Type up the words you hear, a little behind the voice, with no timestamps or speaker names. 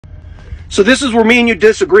So this is where me and you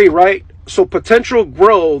disagree, right? So potential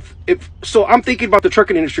growth, so I'm thinking about the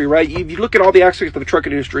trucking industry, right? If you look at all the aspects of the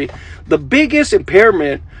trucking industry, the biggest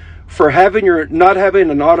impairment for not having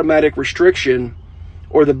an automatic restriction,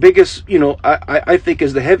 or the biggest, I think,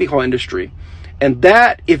 is the heavy haul industry. And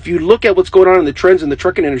that, if you look at what's going on in the trends in the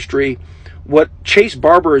trucking industry, what Chase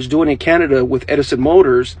Barber is doing in Canada with Edison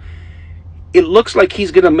Motors, it looks like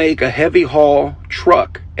he's going to make a heavy haul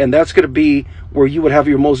truck, and that's going to be where you would have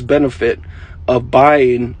your most benefit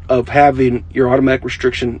of having your automatic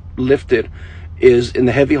restriction lifted, is in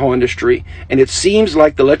the heavy haul industry. And it seems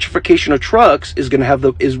like the electrification of trucks is going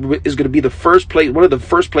to be the first place, one of the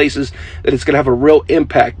first places that it's going to have a real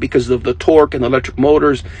impact, because of the torque and the electric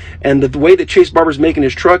motors. And the way that Chase Barber's making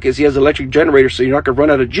his truck is he has an electric generator, so you're not going to run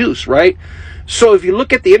out of juice, right? So if you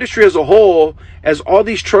look at the industry as a whole, as all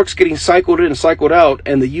these trucks getting cycled in and cycled out,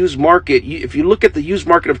 and the used market, if you look at the used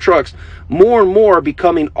market of trucks, more and more are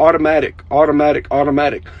becoming automatic.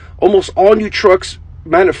 Almost all new trucks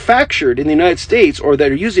manufactured in the United States, or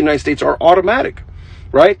that are used in the United States, are automatic,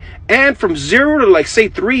 right? And from 0 to, like, say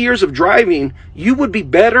 3 years of driving, you would be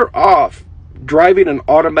better off driving an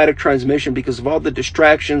automatic transmission because of all the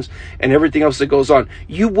distractions and everything else that goes on.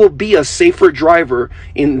 You will be a safer driver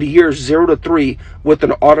in the years 0 to 3 with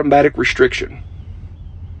an automatic restriction.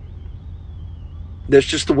 That's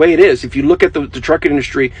just the way it is. If you look at the trucking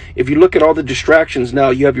industry, if you look at all the distractions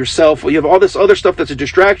now, you have yourself, you have all this other stuff that's a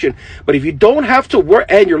distraction. But if you don't have to work,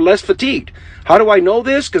 and you're less fatigued. How do I know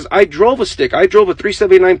this? Because I drove a stick. I drove a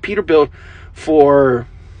 379 Peterbilt for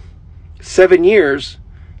 7 years.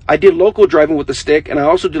 I did local driving with the stick, and I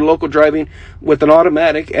also did local driving with an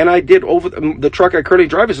automatic, and I did over the truck I currently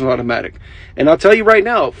drive is an automatic. And I'll tell you right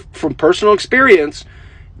now, from personal experience,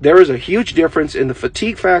 there is a huge difference in the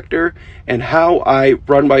fatigue factor and how I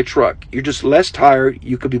run my truck. You're just less tired,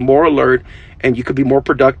 you could be more alert, and you could be more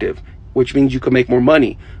productive, which means you can make more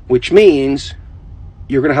money, which means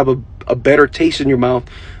you're going to have a better taste in your mouth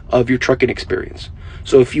of your trucking experience.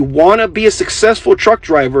 So if you want to be a successful truck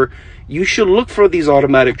driver, you should look for these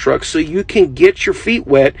automatic trucks so you can get your feet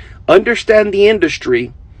wet, understand the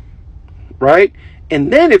industry, right?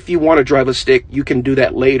 And then if you want to drive a stick, you can do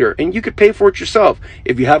that later, and you could pay for it yourself.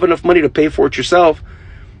 If you have enough money to pay for it yourself,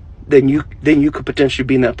 then you could potentially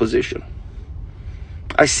be in that position.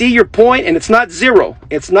 I see your point, and it's not zero.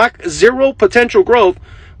 It's not zero potential growth,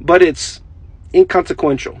 but it's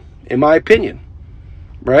inconsequential, in my opinion,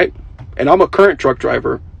 right? And I'm a current truck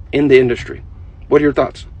driver in the industry. What are your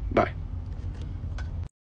thoughts? Bye.